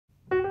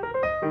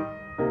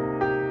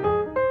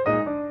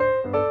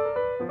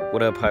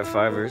What up, high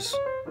fivers?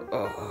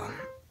 Oh,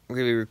 we're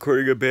gonna be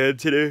recording a band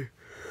today.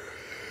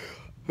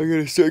 I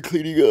gotta start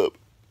cleaning up.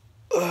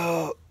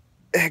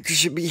 Hector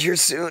should be here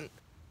soon.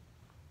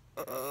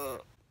 What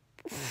up?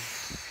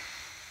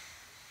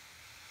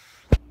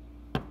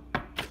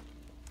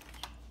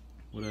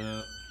 What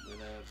up?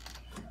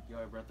 Yo,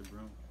 I brought the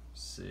broom.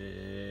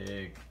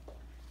 Sick.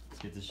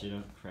 Let's get this shit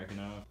up, cracking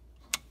off.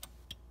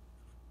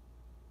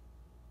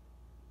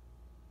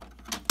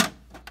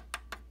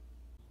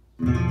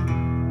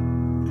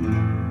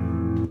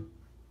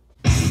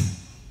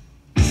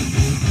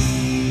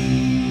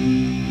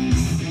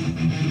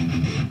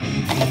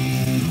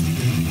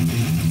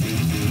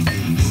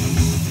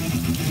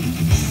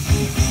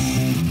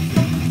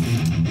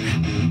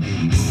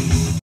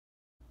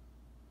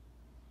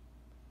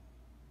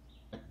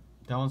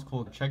 That one's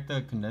cool. Check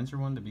the condenser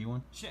one, the B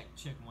one. Check,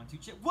 1, 2,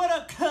 check. What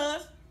up,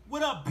 cuz?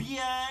 What up,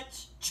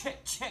 bitch? Check,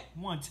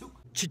 1, 2.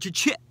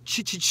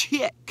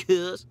 Check,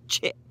 cuz.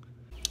 Check.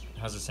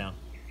 How's it sound?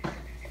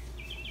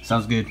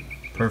 Sounds good.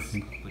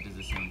 Perfect. But does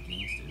it sound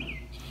gangster?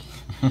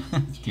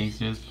 It's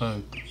gangster as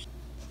fuck.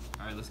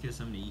 Alright, let's get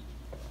something to eat.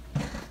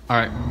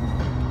 Alright.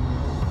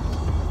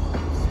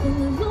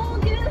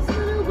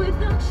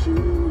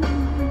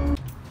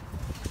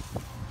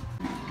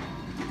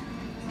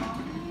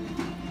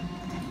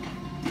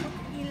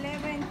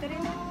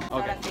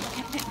 Okay.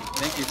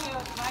 Thank you.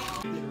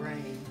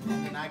 Rain,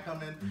 and I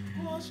come in.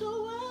 Wash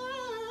away.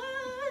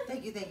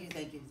 Thank you.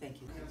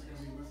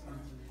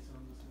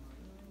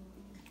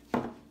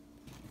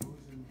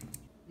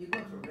 You're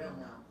going for real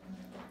now.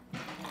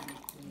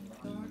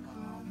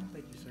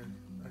 Thank you, sir.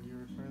 Are you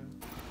a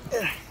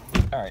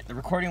friend? Alright, the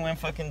recording went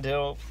fucking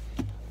dope.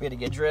 We had to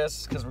get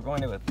dressed because we're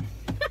going to it.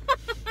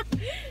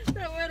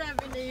 So what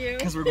happened to you?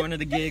 Because we're going to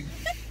the gig.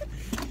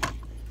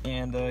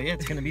 And yeah,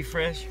 it's gonna be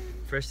fresh.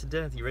 Fresh to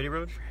death. You ready,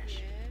 Roje? Yeah.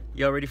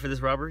 Y'all ready for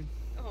this robbery?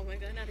 Oh my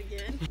god, not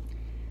again.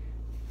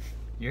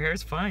 Your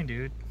hair's fine,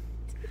 dude.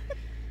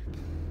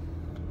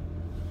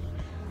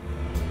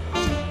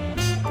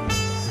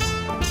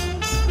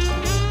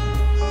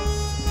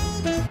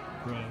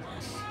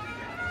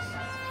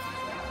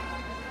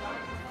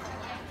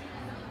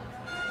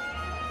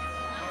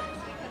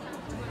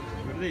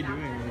 What are they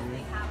doing over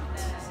here?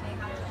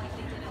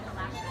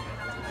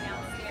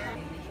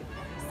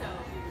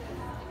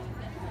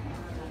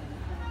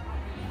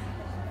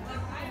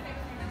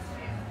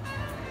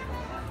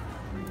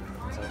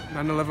 So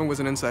 9/11 was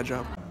an inside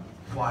job.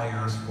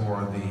 Flyers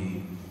for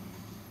the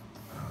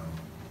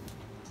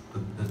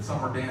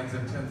summer dance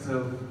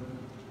intensive,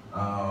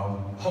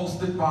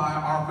 hosted by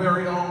our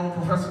very own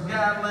Professor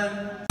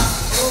Gadlin.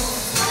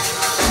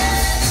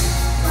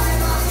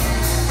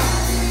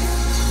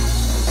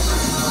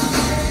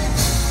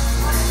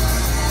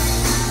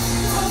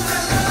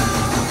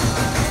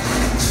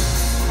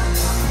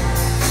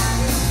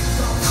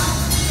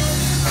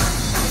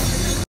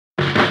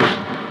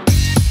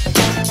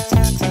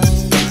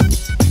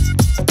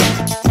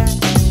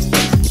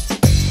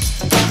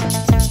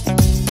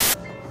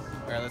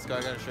 Let's go.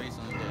 I gotta show you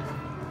something, guys.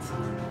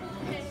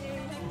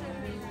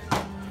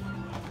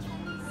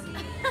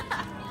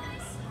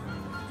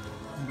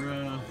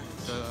 Bro.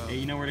 So, Hey,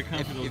 you know where to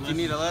come for those if you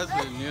need a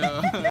lesson, you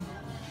know.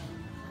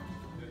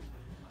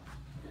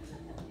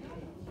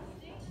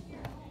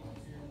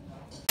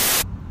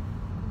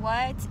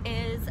 What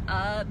is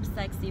up,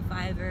 sexy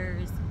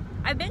fivers?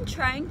 I've been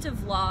trying to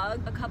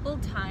vlog a couple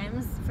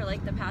times for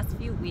like the past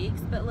few weeks,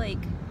 but like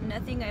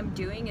nothing I'm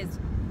doing is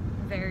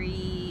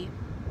very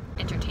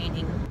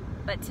entertaining.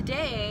 But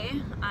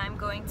today I'm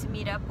going to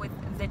meet up with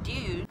the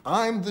dude.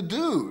 I'm the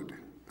dude.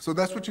 So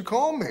that's what you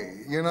call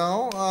me, you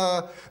know?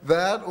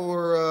 That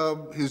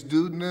or his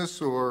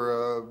dudeness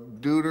or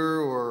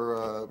duder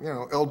or, you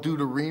know, El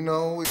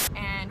Duderino.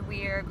 And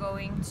we are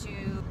going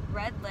to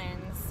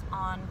Redlands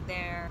on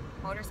their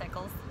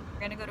motorcycles. We're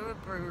gonna go to a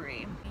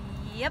brewery.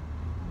 Yep,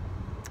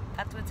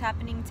 that's what's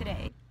happening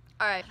today.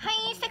 All right.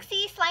 Hi,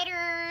 sexy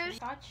sliders.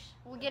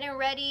 We're getting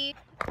ready.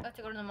 Let's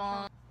go to the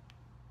mall.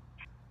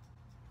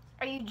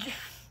 Are you?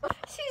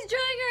 She's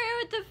drying her hair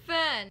with the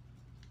fan.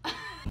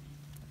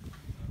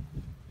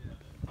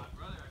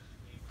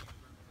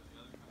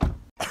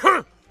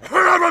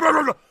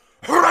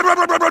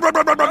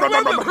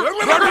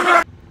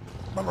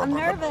 I'm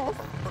nervous.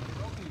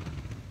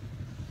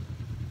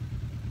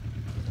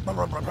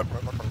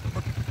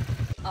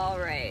 All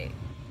right.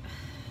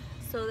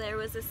 So there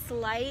was a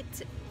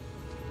slight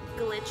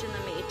glitch in the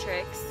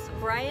matrix.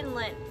 Brian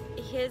lent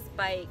his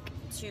bike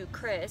to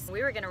Chris.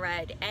 We were gonna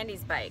ride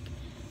Andy's bike,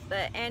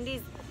 but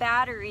Andy's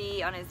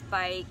battery on his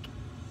bike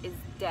is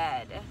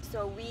dead.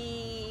 So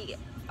we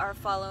are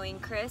following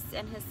Chris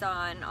and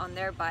Hassan on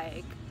their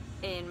bike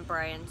in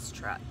Brian's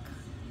truck.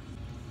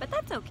 But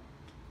that's okay.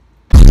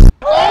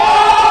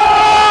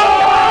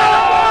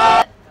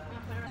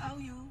 How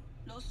you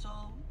look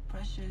so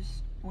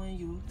precious when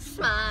you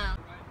Smile.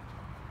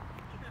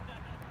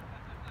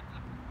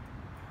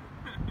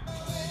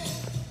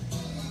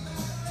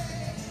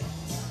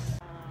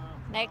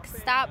 Next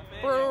stop,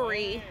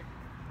 brewery.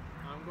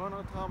 I'm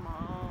gonna come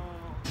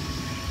home.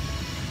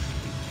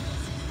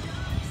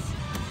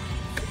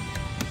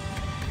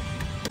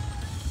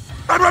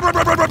 The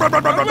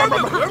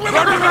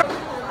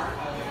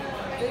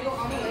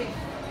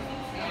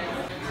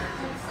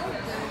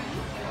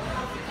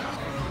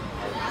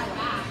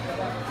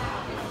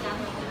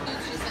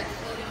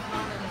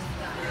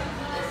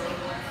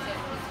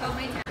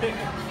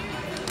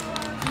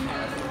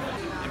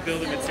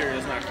building material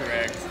is not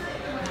correct.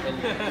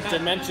 The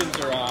dimensions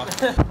are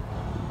off. Oh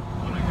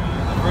my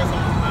god. The first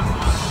one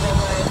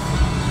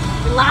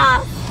was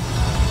Laugh.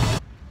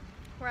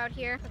 We're out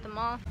here at the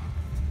mall.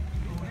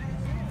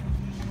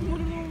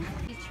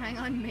 He's trying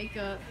on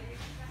makeup.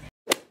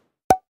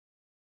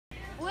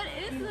 What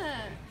is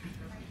that?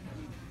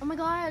 Oh my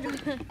god.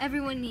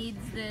 Everyone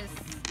needs this.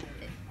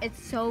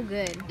 It's so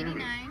good.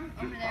 89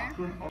 over there.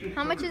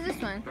 How much is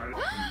this one?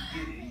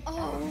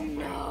 Oh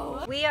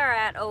no. We are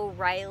at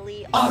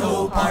O'Reilly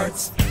Auto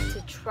Parts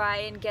to try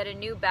and get a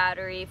new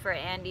battery for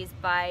Andy's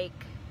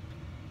bike.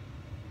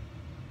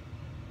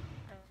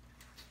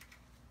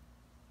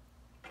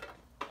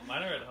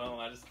 Mine are at home.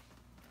 I just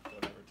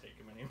don't ever take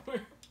them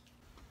anymore.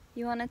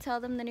 You want to tell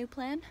them the new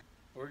plan?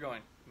 We're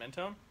going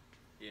Mentone?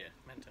 Yeah,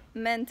 Mentone.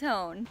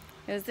 Mentone.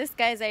 It was this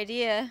guy's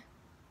idea.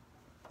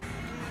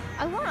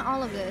 I want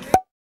all of this.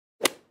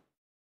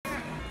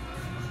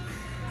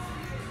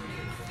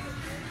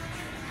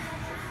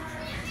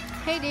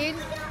 Hey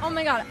dude. Oh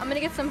my god, I'm gonna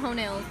get some hoe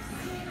nails.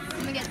 I'm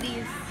gonna get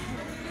these.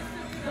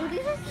 Oh,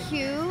 these are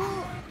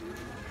cute.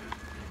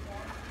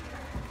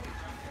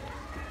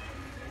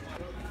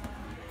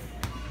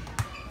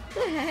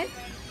 What the heck?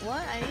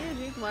 What? I need to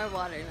drink more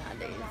water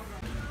nowadays.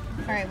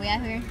 Alright, we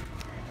out here.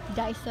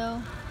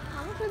 Daiso.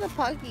 How much are the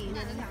Puggies?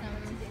 Getting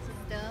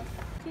some stuff.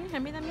 Can you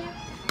hand me them yet?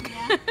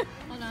 Yeah.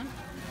 Hold on.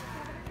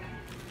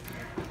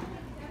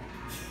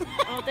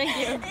 Oh, thank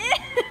you.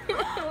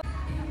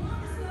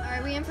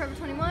 Alright, we in Forever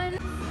 21.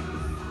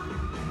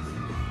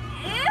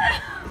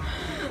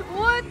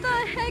 What the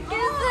heck is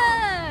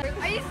that?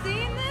 Are you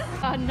seeing this?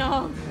 Oh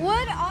no.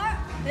 What are...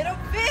 They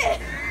don't fit!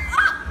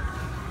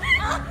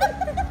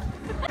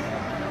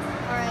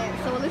 Alright,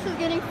 so Alyssa's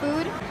getting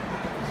food.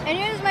 And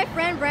here's my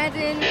friend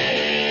Brandon.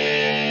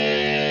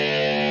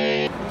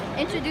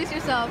 Introduce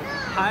yourself.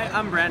 Hi,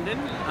 I'm Brandon.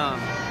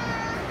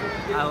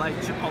 I like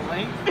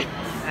Chipotle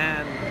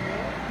and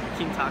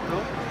King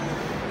Taco.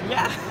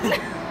 Yeah.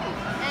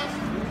 And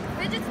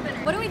fidget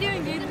spinner. What are we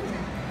doing, dude?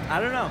 I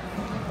don't know.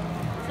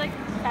 It's like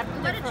We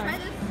gotta try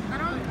this. I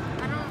don't.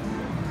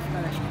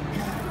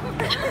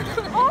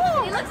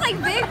 Oh! He looks like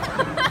big.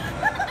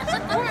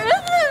 Where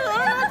is this? I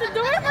don't know what to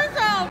do with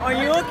myself. Are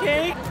you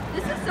okay?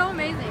 This is so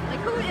amazing. Like,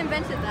 who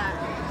invented that?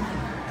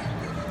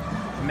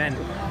 Men.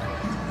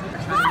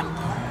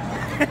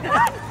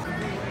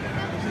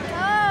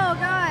 Oh,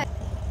 God.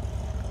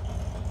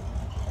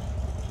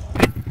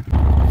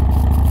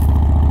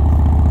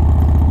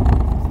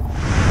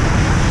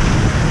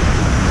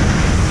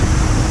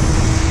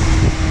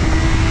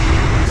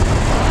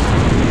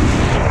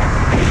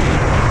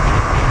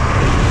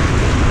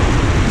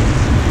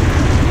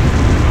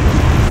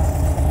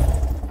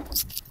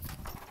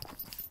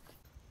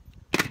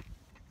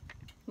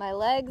 My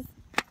legs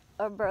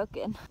are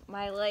broken.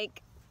 My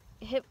like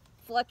hip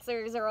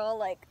flexors are all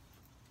like,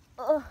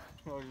 ugh.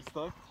 Oh, you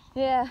stuck?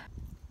 Yeah.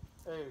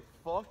 Hey,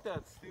 fuck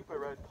that stupid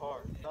red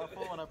car. That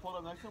fool, when I pulled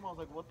up next to him, I was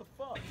like, what the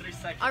fuck? 3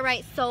 seconds.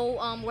 Alright, so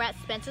we're at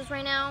Spencer's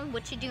right now.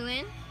 What you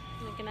doing?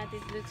 Looking at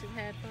these Bluetooth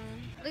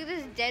headphones. Look at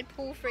this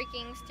Deadpool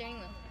freaking steering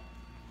wheel.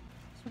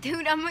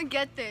 Dude, I'm gonna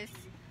get this.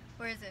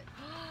 Where is it?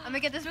 I'm gonna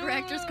get this for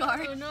Hector's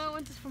car. Oh no, I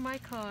want this for my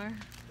car.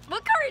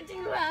 What car do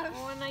you have?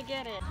 When I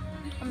get it.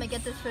 I'm gonna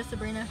get this for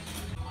Sabrina.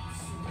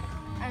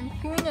 I'm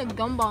chewing a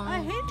gum bomb. I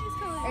hate these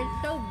colors.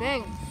 It's so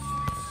big.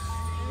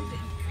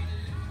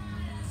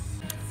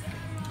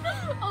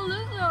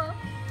 Alissa!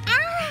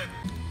 Ah!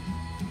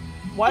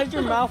 Why is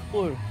your mouth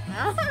blue?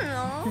 I don't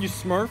know. You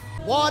smurf?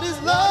 What is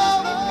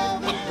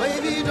love?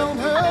 Baby, don't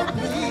hurt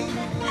me.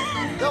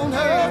 Don't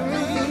hurt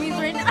me.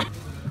 Right now.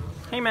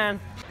 Hey, man.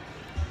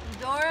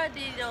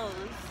 Doraditos.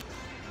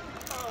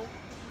 Oh.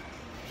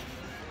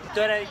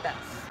 Doraditas.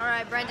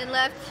 Alright, Brandon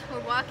left.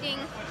 We're walking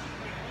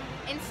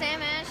in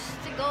Samash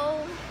to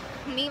go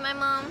meet my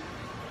mom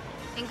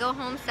and go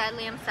home.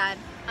 Sadly, I'm sad.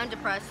 I'm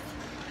depressed.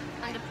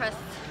 I'm depressed.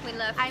 We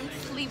left. I'm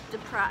sleep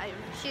deprived.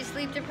 She's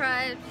sleep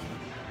deprived.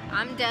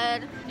 I'm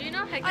dead. Do you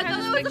know Hector I has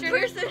thought this it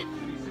was a picture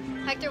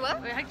person. Hector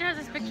what? Wait, Hector has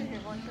this picture here.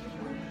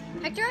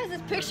 Hector has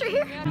this picture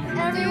here?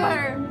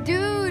 Everywhere.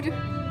 Dude.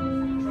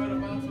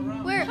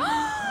 Where?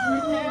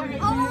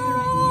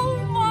 Oh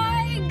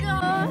my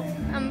god.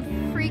 I'm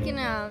freaking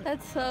out.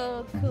 That's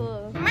so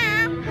cool.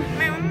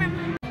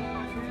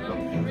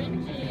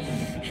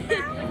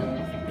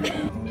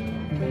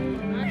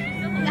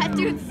 That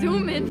dude's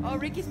zooming. Oh,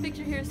 Ricky's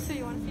picture here too.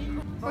 You want to see?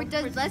 Or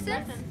does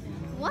lessons?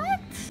 What?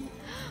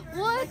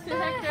 What the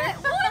heck?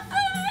 What the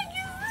heck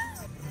is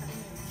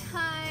this?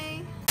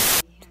 Hi.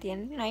 At the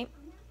end of the night,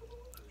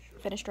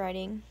 finished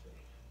writing,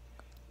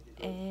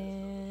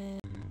 and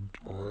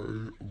I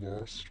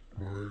lost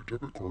my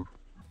debit card.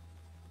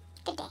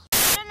 I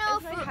don't know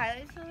if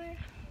we're...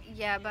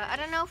 Yeah, but I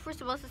don't know if we're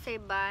supposed to say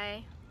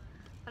bye.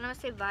 I don't know if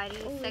say bye to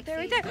you, sexy.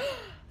 Right there.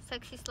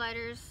 Sexy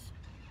sliders.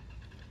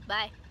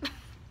 Bye.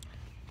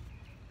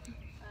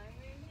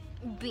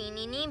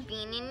 Beanie,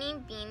 beanie,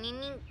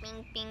 beanie,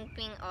 bing, bing,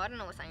 bing. Oh, I don't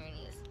know what's on your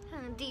knees.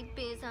 How deep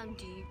is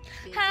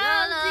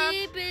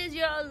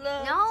your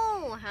love?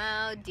 No,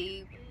 how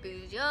deep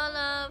is your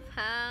love?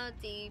 How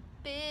deep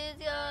is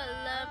your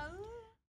love?